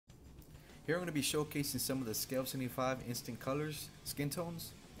Here I'm going to be showcasing some of the Scale 75 instant colors, skin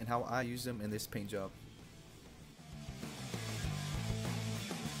tones, and how I use them in this paint job.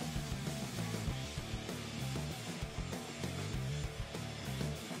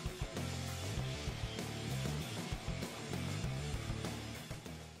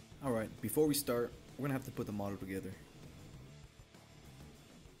 Alright, before we start, we're going to have to put the model together.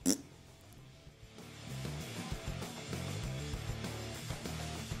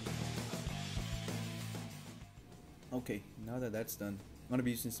 Okay, now that that's done, I'm going to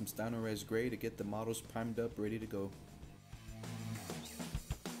be using some Styrofoam Gray to get the models primed up, ready to go.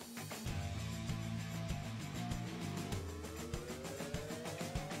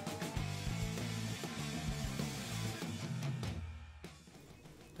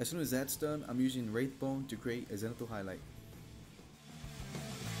 As soon as that's done, I'm using Wraith Bone to create a zenithal highlight.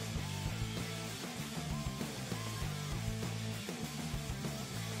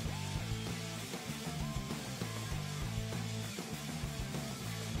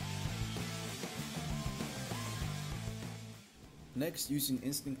 Next, using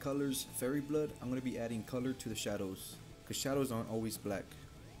Instant Colors Fairy Blood, I'm going to be adding color to the shadows, because shadows aren't always black.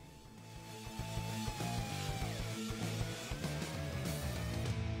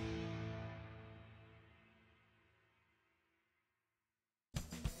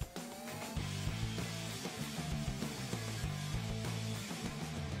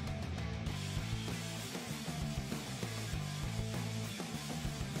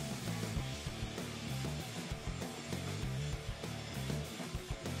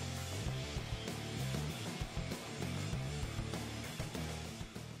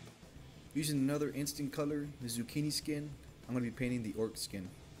 Using another instant color, the zucchini skin, I'm going to be painting the orc skin.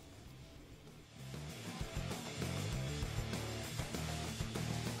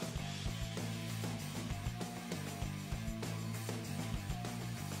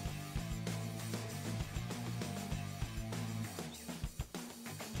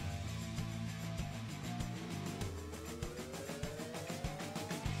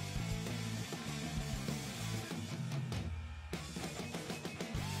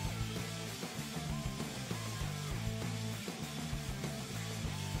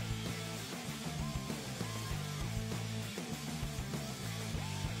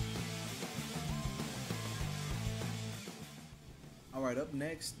 Alright, up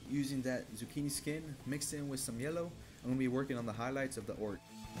next, using that zucchini skin mixed in with some yellow, I'm going to be working on the highlights of the orc.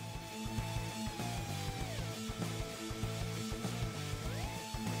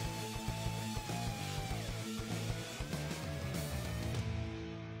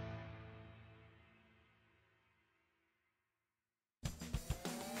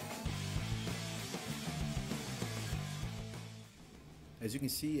 As you can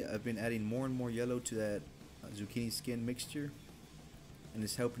see, I've been adding more and more yellow to that zucchini skin mixture, and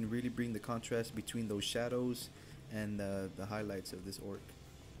it's helping really bring the contrast between those shadows and the highlights of this orc.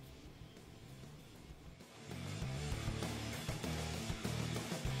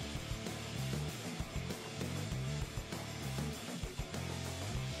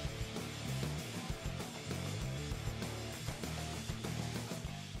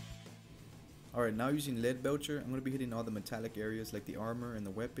 Alright, now using Lead Belcher, I'm going to be hitting all the metallic areas like the armor and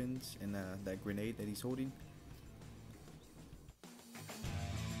the weapons and that grenade that he's holding.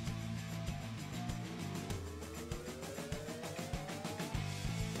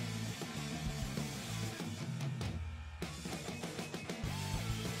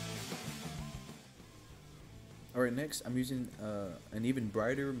 Alright, next I'm using an even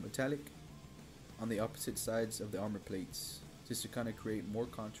brighter metallic on the opposite sides of the armor plates, just to kind of create more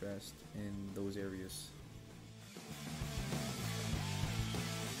contrast in those areas.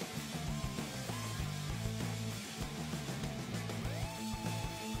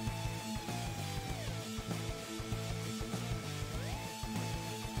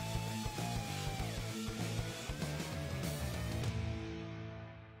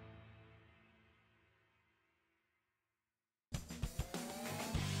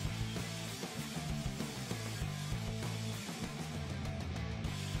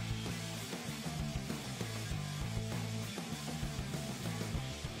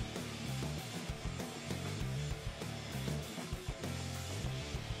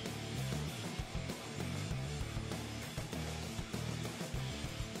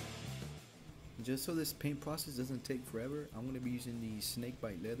 Just so this paint process doesn't take forever, I'm going to be using the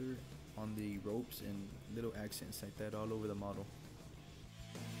snakebite leather on the ropes and little accents like that all over the model.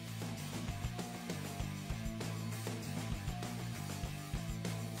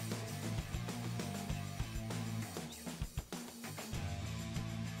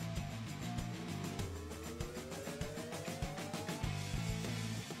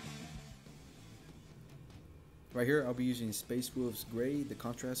 Right here I'll be using Space Wolf's Gray, the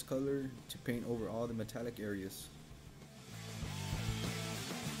contrast color, to paint over all the metallic areas.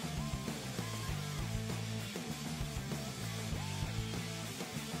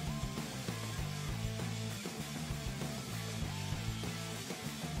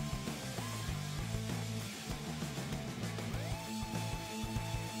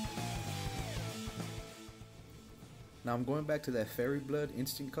 Now I'm going back to that Fairy Blood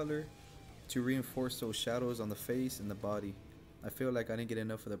instant color to reinforce those shadows on the face and the body. I feel like I didn't get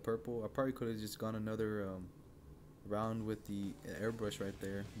enough of the purple. I probably could have just gone another round with the airbrush right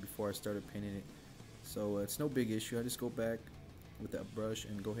there before I started painting it. So it's no big issue. I just go back with that brush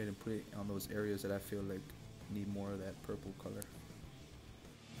and go ahead and put it on those areas that I feel like need more of that purple color.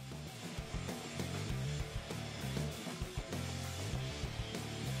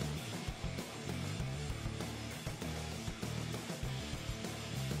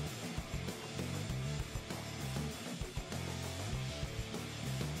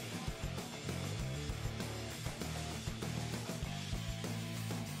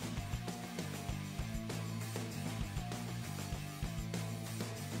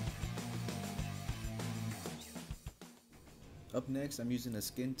 Up next, I'm using a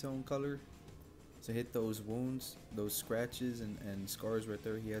skin tone color to hit those wounds, those scratches and scars right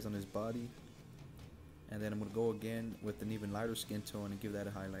there he has on his body. And then I'm going to go again with an even lighter skin tone and give that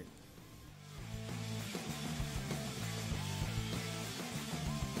a highlight.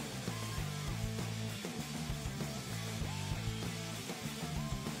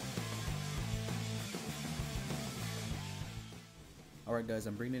 Alright guys,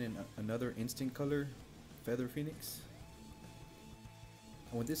 I'm bringing in another instant color, Feather Phoenix.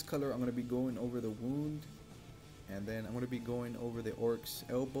 And with this color, I'm going to be going over the wound, and then I'm going to be going over the orc's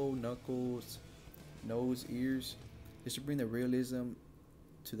elbow, knuckles, nose, ears, just to bring the realism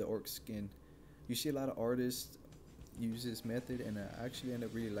to the orc's skin. You see a lot of artists use this method, and I actually end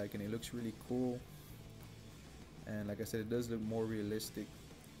up really liking it. It looks really cool, and like I said, it does look more realistic.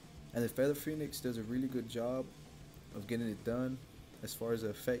 And the Feather Phoenix does a really good job of getting it done as far as the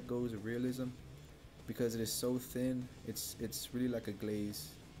effect goes of realism. Because it is so thin, it's really like a glaze.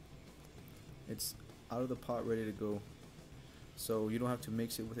 It's out of the pot, ready to go. So you don't have to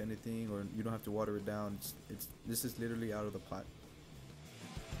mix it with anything, or you don't have to water it down. This is literally out of the pot.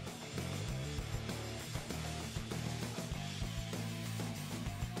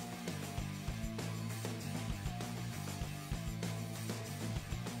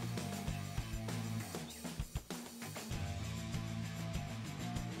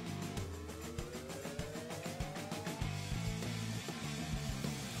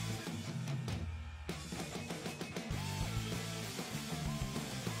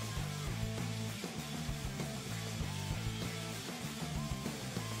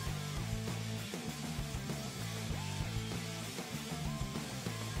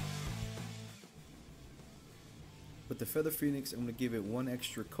 With the Feather Phoenix, I'm going to give it one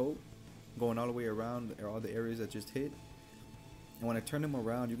extra coat, going all the way around all the areas I just hit. And when I turn him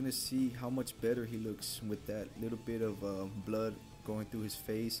around, you're going to see how much better he looks with that little bit of blood going through his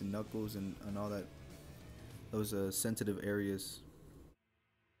face and knuckles and all that, those sensitive areas.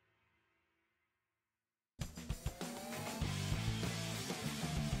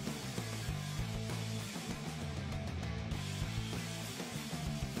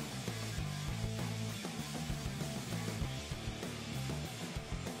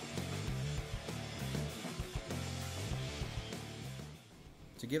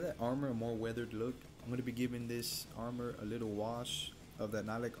 To give that armor a more weathered look, I'm going to be giving this armor a little wash of that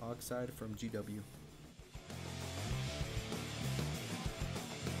Nilic Oxide from GW.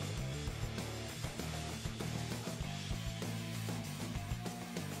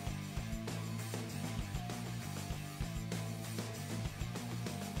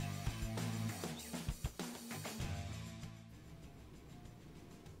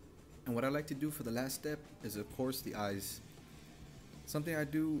 And what I like to do for the last step is, of course, the eyes. Something I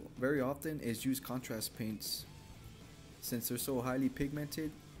do very often is use contrast paints. Since they're so highly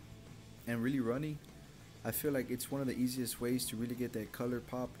pigmented and really runny, I feel like it's one of the easiest ways to really get that color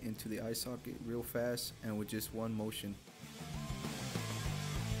pop into the eye socket real fast and with just one motion.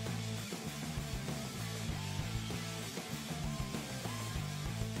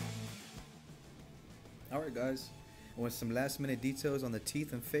 Alright guys, and with some last minute details on the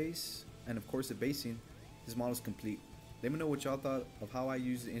teeth and face, and of course the basing, this model is complete. Let me know what y'all thought of how I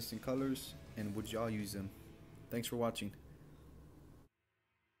use the instant colors and would y'all use them. Thanks for watching.